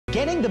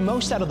Getting the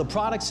most out of the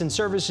products and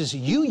services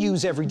you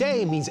use every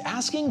day means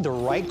asking the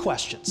right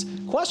questions.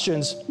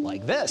 Questions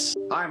like this.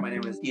 Hi, my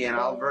name is Ian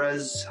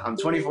Alvarez. I'm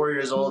 24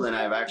 years old and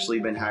I've actually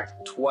been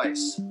hacked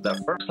twice. The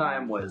first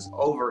time was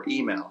over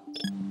email.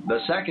 The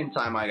second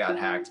time I got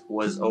hacked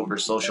was over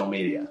social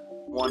media.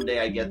 One day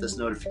I get this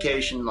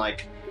notification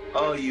like,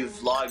 oh,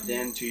 you've logged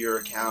into your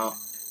account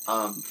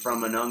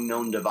from an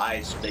unknown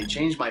device. They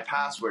changed my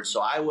password,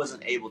 so I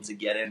wasn't able to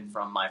get in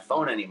from my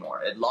phone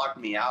anymore. It logged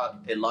me out.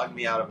 It logged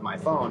me out of my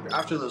phone.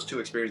 After those two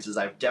experiences,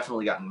 I've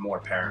definitely gotten more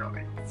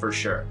paranoid, for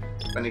sure.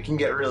 And it can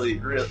get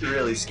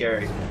really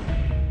scary.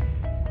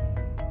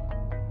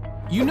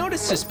 You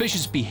notice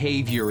suspicious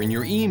behavior in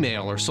your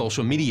email or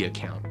social media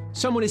account.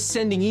 Someone is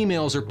sending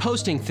emails or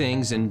posting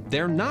things and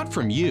they're not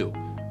from you.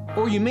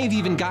 Or you may have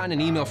even gotten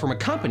an email from a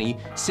company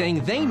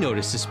saying they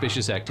noticed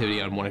suspicious activity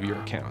on one of your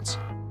accounts.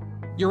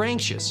 You're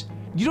anxious.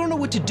 You don't know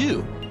what to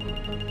do.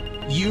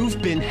 You've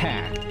been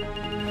hacked.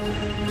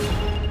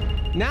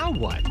 Now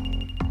what?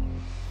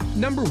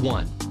 Number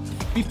 1,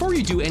 before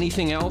you do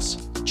anything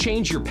else,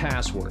 change your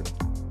password.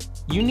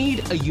 You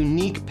need a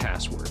unique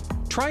password.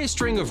 Try a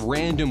string of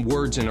random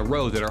words in a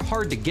row that are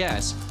hard to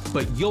guess,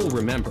 but you'll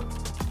remember.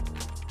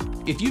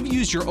 If you've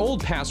used your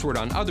old password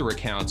on other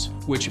accounts,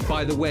 which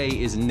by the way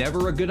is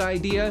never a good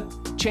idea,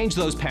 change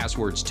those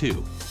passwords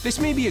too. This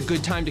may be a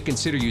good time to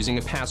consider using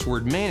a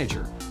password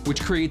manager,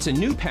 which creates a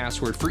new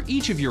password for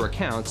each of your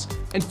accounts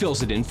and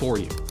fills it in for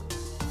you.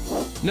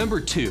 Number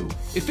 2,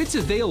 if it's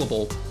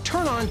available,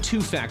 turn on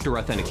two-factor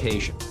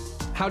authentication.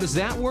 How does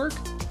that work?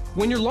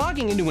 When you're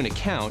logging into an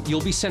account,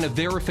 you'll be sent a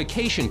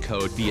verification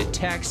code via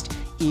text,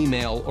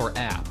 email, or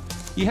app.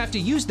 You have to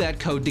use that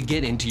code to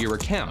get into your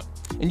account.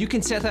 And you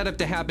can set that up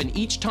to happen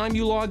each time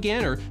you log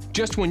in or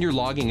just when you're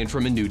logging in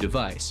from a new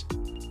device.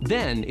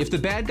 Then, if the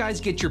bad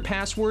guys get your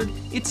password,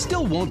 it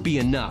still won't be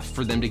enough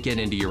for them to get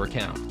into your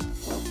account.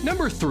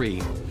 Number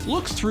 3,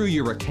 look through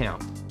your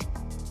account.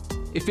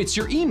 If it's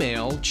your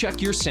email, check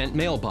your sent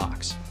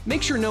mailbox.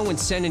 Make sure no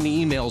one's sent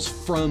any emails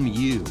from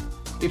you.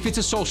 If it's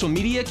a social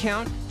media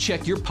account,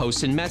 check your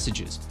posts and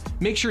messages.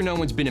 Make sure no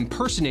one's been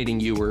impersonating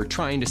you or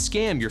trying to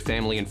scam your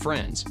family and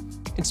friends.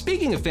 And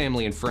speaking of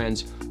family and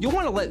friends, you'll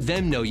want to let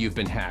them know you've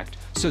been hacked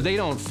so they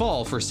don't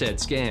fall for said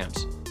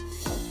scams.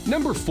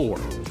 Number 4,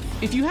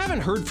 if you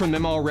haven't heard from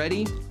them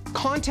already,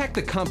 contact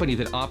the company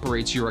that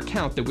operates your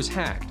account that was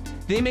hacked.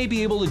 They may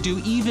be able to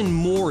do even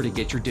more to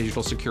get your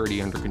digital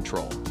security under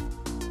control.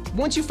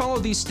 Once you follow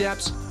these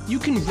steps, you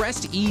can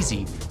rest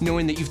easy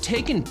knowing that you've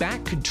taken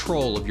back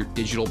control of your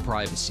digital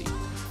privacy.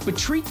 But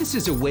treat this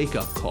as a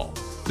wake-up call.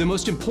 The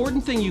most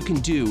important thing you can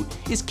do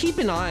is keep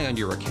an eye on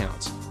your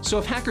accounts. So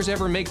if hackers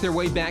ever make their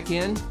way back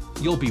in,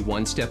 you'll be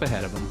one step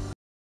ahead of them.